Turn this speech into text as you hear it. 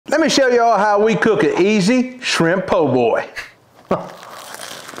Let me show y'all how we cook an easy shrimp po' boy.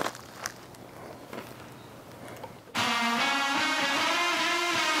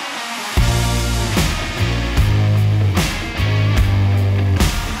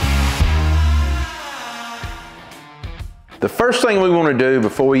 The first thing we want to do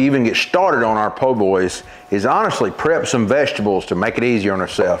before we even get started on our po' boys is honestly prep some vegetables to make it easier on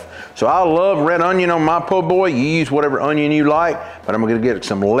ourselves. So I love red onion on my po' boy. You use whatever onion you like, but I'm going to get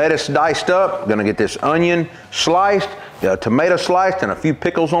some lettuce diced up. I'm going to get this onion sliced, tomato sliced, and a few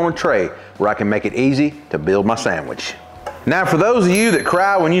pickles on a tray where I can make it easy to build my sandwich. Now for those of you that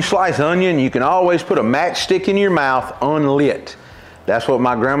cry when you slice onion, you can always put a matchstick in your mouth unlit. That's what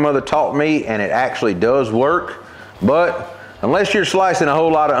my grandmother taught me, and it actually does work. But unless you're slicing a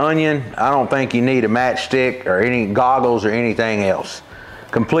whole lot of onion, I don't think you need a matchstick or any goggles or anything else.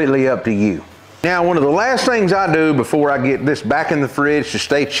 Completely up to you. Now, one of the last things I do before I get this back in the fridge to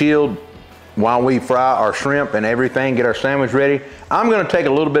stay chilled while we fry our shrimp and everything, get our sandwich ready, I'm gonna take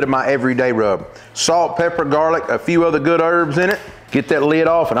a little bit of my everyday rub. Salt, pepper, garlic, a few other good herbs in it. Get that lid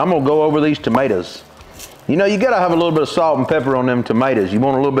off, and I'm gonna go over these tomatoes. You know, you gotta have a little bit of salt and pepper on them tomatoes. You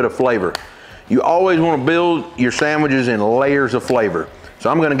want a little bit of flavor. You always want to build your sandwiches in layers of flavor. So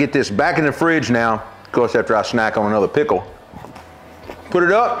I'm going to get this back in the fridge now, of course, after I snack on another pickle. Put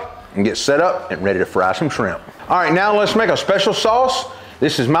it up and get set up and ready to fry some shrimp. All right, now let's make a special sauce.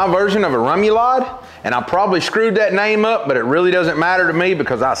 This is my version of a Rémoulade, and I probably screwed that name up, but it really doesn't matter to me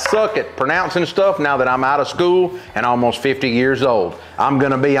because I suck at pronouncing stuff now that I'm out of school and almost 50 years old. I'm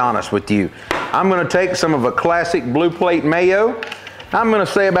going to be honest with you. I'm going to take some of a classic blue plate mayo. I'm gonna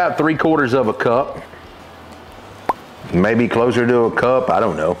say about 3/4 of a cup, maybe closer to a cup, I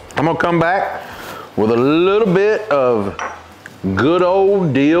don't know. I'm gonna come back with a little bit of good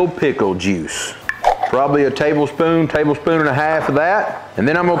old dill pickle juice. Probably a tablespoon and a half of that. And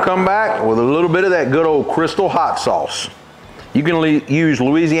then I'm gonna come back with a little bit of that good old Crystal hot sauce. You can use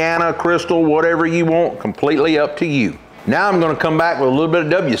Louisiana, Crystal, whatever you want, completely up to you. Now I'm gonna come back with a little bit of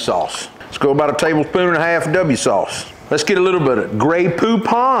W sauce. Let's go about a tablespoon and a half of W sauce. Let's get a little bit of gray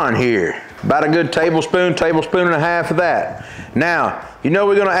Poupon here. About a good tablespoon and a half of that. Now, you know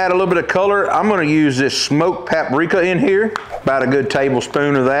we're gonna add a little bit of color. I'm gonna use this smoked paprika in here. About a good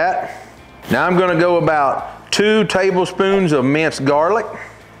tablespoon of that. Now I'm gonna go about 2 tablespoons of minced garlic.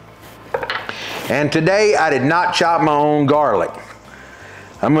 And today I did not chop my own garlic.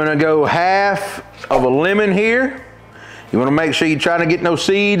 I'm gonna go half of a lemon here. You wanna make sure you're trying to get no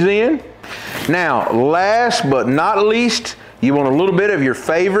seeds in. Now, last but not least, you want a little bit of your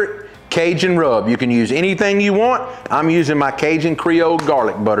favorite Cajun rub. You can use anything you want. I'm using my Cajun Creole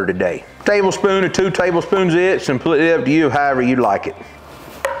garlic butter today. Tablespoon or 2 tablespoons of it. It's completely up to you, however you like it.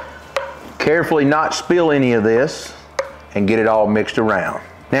 Carefully not spill any of this and get it all mixed around.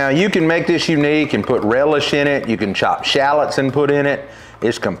 Now, you can make this unique and put relish in it. You can chop shallots and put in it.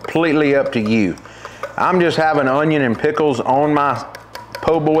 It's completely up to you. I'm just having onion and pickles on my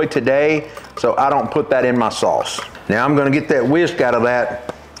po' boy today, so I don't put that in my sauce. Now I'm gonna get that whisk out of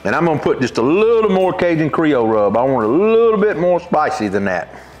that, and I'm gonna put just a little more Cajun Creole rub. I want a little bit more spicy than that.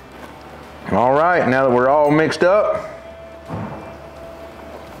 All right, now that we're all mixed up,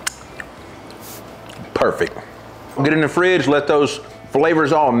 perfect. Get in the fridge, let those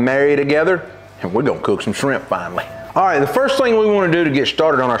flavors all marry together, and we're gonna cook some shrimp finally. All right, the first thing we want to do to get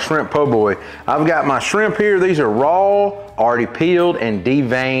started on our shrimp po' boy, I've got my shrimp here. These are raw, already peeled and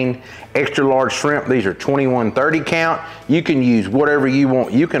deveined, extra large shrimp. These are 21/30 count. You can use whatever you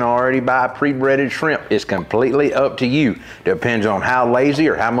want. You can already buy pre-breaded shrimp. It's completely up to you. Depends on how lazy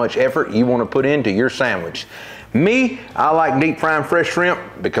or how much effort you want to put into your sandwich. Me, I like deep frying fresh shrimp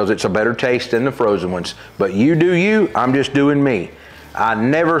because it's a better taste than the frozen ones. But you do you, I'm just doing me. I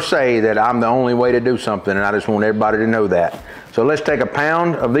never say that I'm the only way to do something, and I just want everybody to know that. So let's take a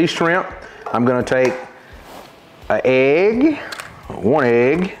pound of these shrimp. I'm gonna take an egg, 1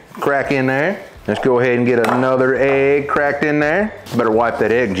 egg, crack in there. Let's go ahead and get another egg cracked in there. Better wipe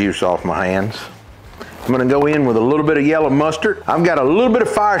that egg juice off my hands. I'm gonna go in with a little bit of yellow mustard. I've got a little bit of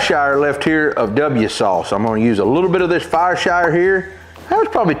Fireshire left here of W sauce. I'm gonna use a little bit of this Fireshire here. That was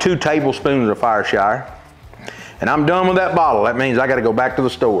probably 2 tablespoons of Fireshire. And I'm done with that bottle. That means I gotta go back to the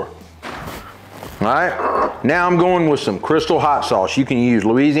store. All right, now I'm going with some Crystal hot sauce. You can use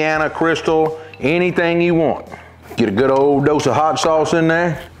Louisiana, Crystal, anything you want. Get a good old dose of hot sauce in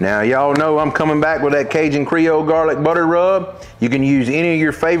there. Now y'all know I'm coming back with that Cajun Creole garlic butter rub. You can use any of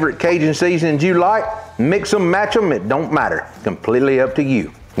your favorite Cajun seasonings you like. Mix them, match them, it don't matter. Completely up to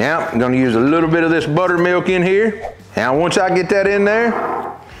you. Now I'm gonna use a little bit of this buttermilk in here. Now once I get that in there,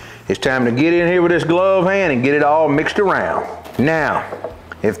 it's time to get in here with this glove hand and get it all mixed around. Now,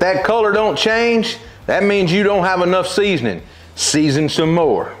 If that color don't change, that means you don't have enough seasoning. Season some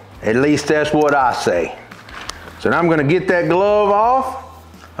more. At least that's what I say. So now I'm gonna get that glove off.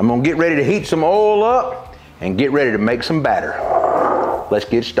 I'm gonna get ready to heat some oil up and get ready to make some batter. Let's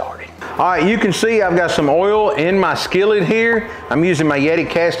get started. All right, you can see I've got some oil in my skillet here. I'm using my Yeti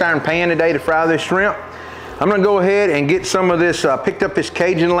cast iron pan today to fry this shrimp. I'm gonna go ahead and get some of this, picked up this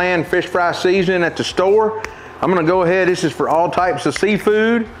Cajun land fish fry seasoning at the store. I'm gonna go ahead, this is for all types of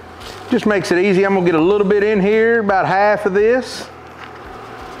seafood. Just makes it easy. I'm gonna get a little bit in here, about half of this.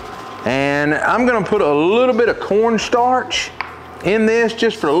 And I'm gonna put a little bit of cornstarch in this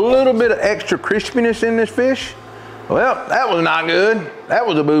just for a little bit of extra crispiness in this fish. Well, that was not good. That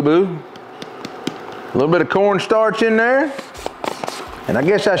was a boo-boo. A little bit of cornstarch in there. And I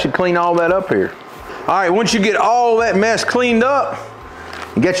guess I should clean all that up here. All right, once you get all that mess cleaned up,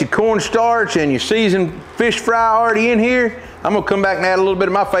 you got your cornstarch and your seasoned fish fry already in here, I'm gonna come back and add a little bit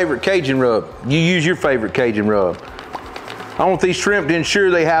of my favorite Cajun rub. You use your favorite Cajun rub. I want these shrimp to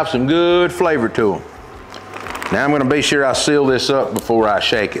ensure they have some good flavor to them. Now I'm gonna be sure I seal this up before I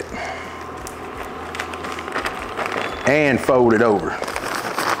shake it. And fold it over.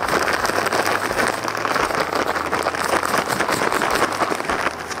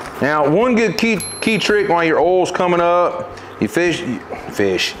 Now, one good key trick while your oil's coming up, your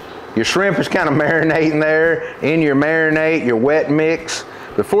shrimp is kind of marinating there in your marinade, your wet mix.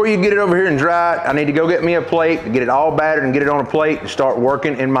 Before you get it over here and dry it, I need to go get me a plate to get it all battered and get it on a plate and start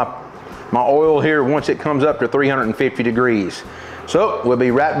working in my oil here once it comes up to 350 degrees. So, we'll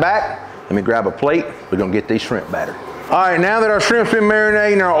be right back. Let me grab a plate. We're gonna get these shrimp battered. All right, now that our shrimp's been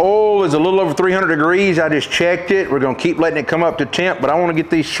marinating, our oil is a little over 300 degrees. I just checked it. We're gonna keep letting it come up to temp, but I wanna get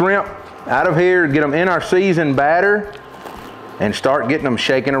these shrimp out of here, get them in our seasoned batter, and start getting them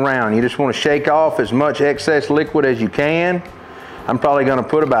shaking around. You just wanna shake off as much excess liquid as you can. I'm probably gonna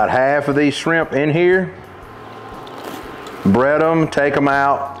put about half of these shrimp in here, bread them, take them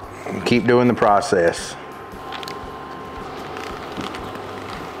out, and keep doing the process.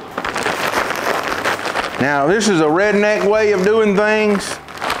 Now this is a redneck way of doing things.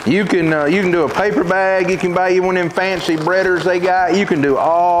 You can do a paper bag. You can buy you one of them fancy breaders they got. You can do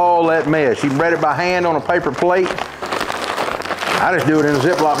all that mess. You bread it by hand on a paper plate. I just do it in a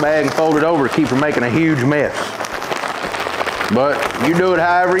Ziploc bag and fold it over to keep from making a huge mess. But you do it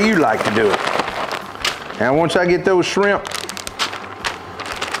however you like to do it. Now once I get those shrimp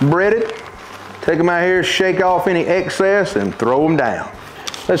breaded, take them out here, shake off any excess and throw them down.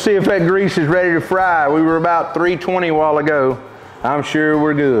 Let's see if that grease is ready to fry. We were about 320 a while ago. I'm sure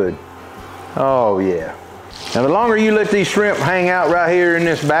we're good. Oh yeah. Now the longer you let these shrimp hang out right here in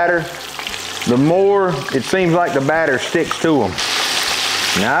this batter, the more it seems like the batter sticks to them.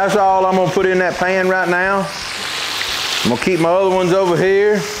 Now that's all I'm gonna put in that pan right now. I'm gonna keep my other ones over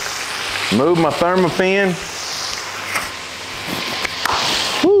here. Move my thermopin.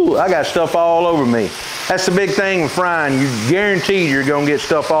 Whoo, I got stuff all over me. That's the big thing with frying. You're guaranteed you're gonna get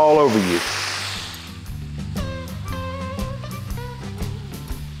stuff all over you.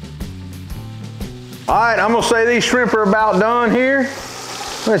 All right, I'm gonna say these shrimp are about done here.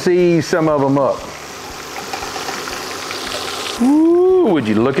 Let's ease some of them up. Ooh, would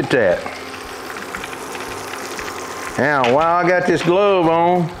you look at that. Now, while I got this glove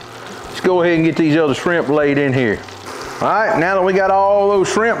on, let's go ahead and get these other shrimp laid in here. All right, now that we got all those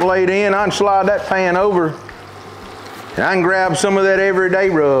shrimp laid in, I can slide that pan over and I can grab some of that everyday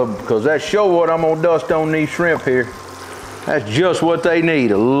rub because that's sure what I'm gonna dust on these shrimp here. That's just what they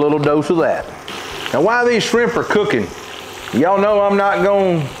need, a little dose of that. Now while these shrimp are cooking, y'all know I'm not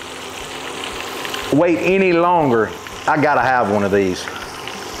gonna wait any longer. I gotta have one of these.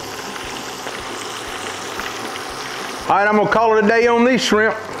 All right, I'm gonna call it a day on these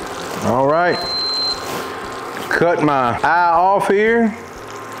shrimp. All right. Cut my eye off here.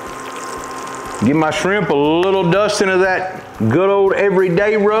 Give my shrimp a little dusting of that good old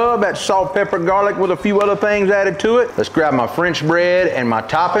everyday rub, that salt, pepper, garlic with a few other things added to it. Let's grab my French bread and my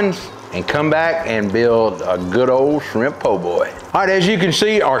toppings and come back and build a good old shrimp po' boy. All right, as you can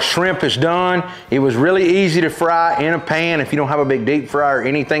see, our shrimp is done. It was really easy to fry in a pan. If you don't have a big deep fryer or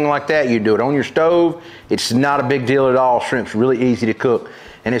anything like that, you do it on your stove. It's not a big deal at all. Shrimp's really easy to cook.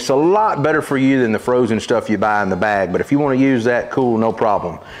 And it's a lot better for you than the frozen stuff you buy in the bag. But if you want to use that, cool, no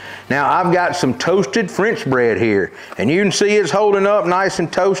problem. Now I've got some toasted French bread here. And you can see it's holding up nice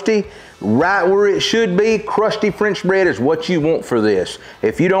and toasty. Right where it should be. Crusty French bread is what you want for this.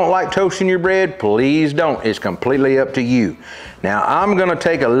 If you don't like toasting your bread, please don't. It's completely up to you. Now I'm gonna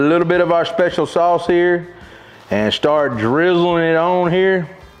take a little bit of our special sauce here and start drizzling it on here.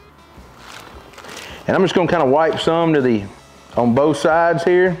 And I'm just gonna kind of wipe some to the on both sides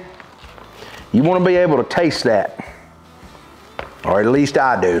here. You want to be able to taste that, or at least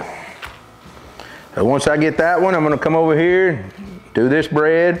I do. So once I get that one, I'm going to come over here, do this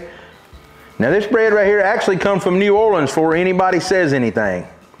bread. Now this bread right here actually comes from New Orleans before anybody says anything.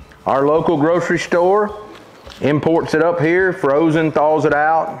 Our local grocery store imports it up here, frozen, thaws it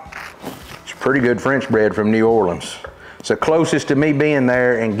out. It's pretty good French bread from New Orleans. It's the closest to me being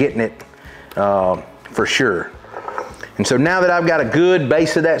there and getting it for sure. And so now that I've got a good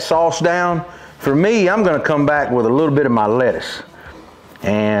base of that sauce down, for me, I'm gonna come back with a little bit of my lettuce.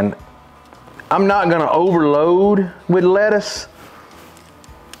 And I'm not gonna overload with lettuce,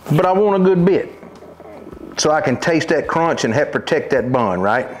 but I want a good bit so I can taste that crunch and help protect that bun,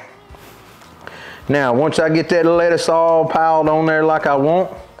 right? Now, once I get that lettuce all piled on there like I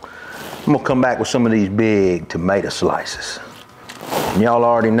want, I'm gonna come back with some of these big tomato slices. And y'all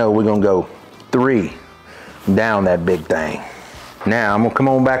already know we're gonna go 3 down that big thing. Now, I'm gonna come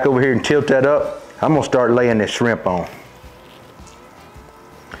on back over here and tilt that up. I'm gonna start laying this shrimp on.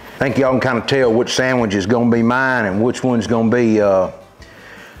 I think y'all can kind of tell which sandwich is gonna be mine and which one's gonna be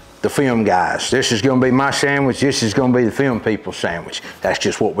the film guys. This is gonna be my sandwich, this is gonna be the film people's sandwich. That's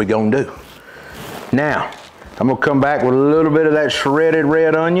just what we're gonna do. Now, I'm gonna come back with a little bit of that shredded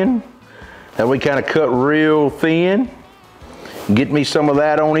red onion that we kind of cut real thin. Get me some of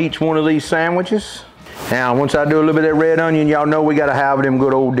that on each one of these sandwiches. Now, once I do a little bit of that red onion, y'all know we gotta have them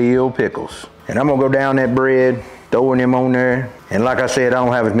good old dill pickles. And I'm gonna go down that bread, throwing them on there. And like I said, I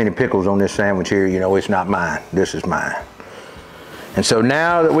don't have as many pickles on this sandwich here. You know, it's not mine, this is mine. And so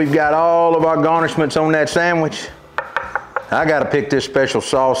now that we've got all of our garnishments on that sandwich, I gotta pick this special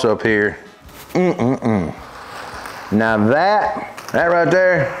sauce up here. Now that right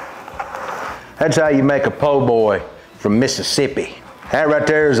there, that's how you make a po' boy from Mississippi. That right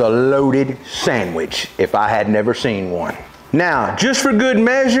there is a loaded sandwich, if I had never seen one. Now, just for good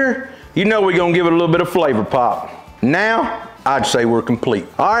measure, you know we're gonna give it a little bit of flavor pop. Now, I'd say we're complete.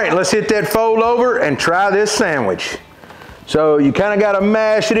 All right, let's hit that fold over and try this sandwich. So you kind of gotta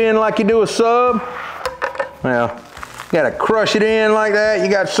mash it in like you do a sub. Well, you gotta crush it in like that. You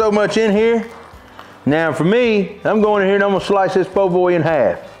got so much in here. Now for me, I'm going in here and I'm gonna slice this po' boy in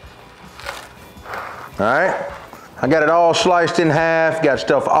half. All right, I got it all sliced in half, got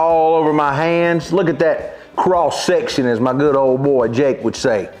stuff all over my hands. Look at that cross section, as my good old boy Jake would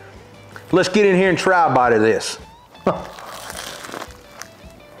say. Let's get in here and try a bite of this.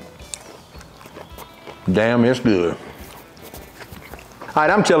 Damn, it's good. All right,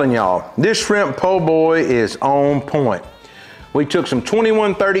 I'm telling y'all, this shrimp po' boy is on point. We took some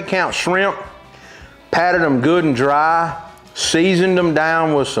 21 30-count shrimp, patted them good and dry, seasoned them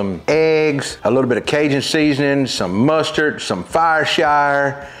down with some eggs, a little bit of Cajun seasoning, some mustard, some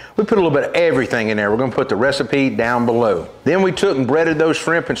Fireshire. We put a little bit of everything in there. We're gonna put the recipe down below. Then we took and breaded those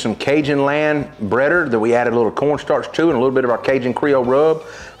shrimp in some Cajun land breader that we added a little cornstarch to and a little bit of our Cajun Creole rub.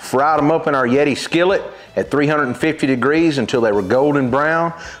 Fried them up in our Yeti skillet at 350 degrees until they were golden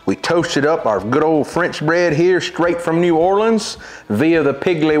brown. We toasted up our good old French bread here straight from New Orleans via the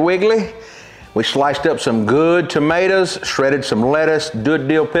Piggly Wiggly. We sliced up some good tomatoes, shredded some lettuce, good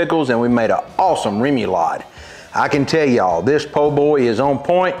dill pickles, and we made an awesome Rémoulade. I can tell y'all, this po' boy is on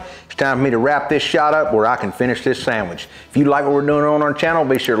point. It's time for me to wrap this shot up where I can finish this sandwich. If you like what we're doing on our channel,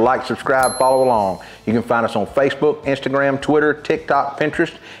 be sure to like, subscribe, follow along. You can find us on Facebook, Instagram, Twitter, TikTok,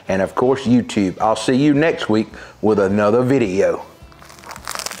 Pinterest, and of course, YouTube. I'll see you next week with another video.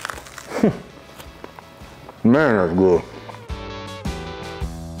 Man, that's good.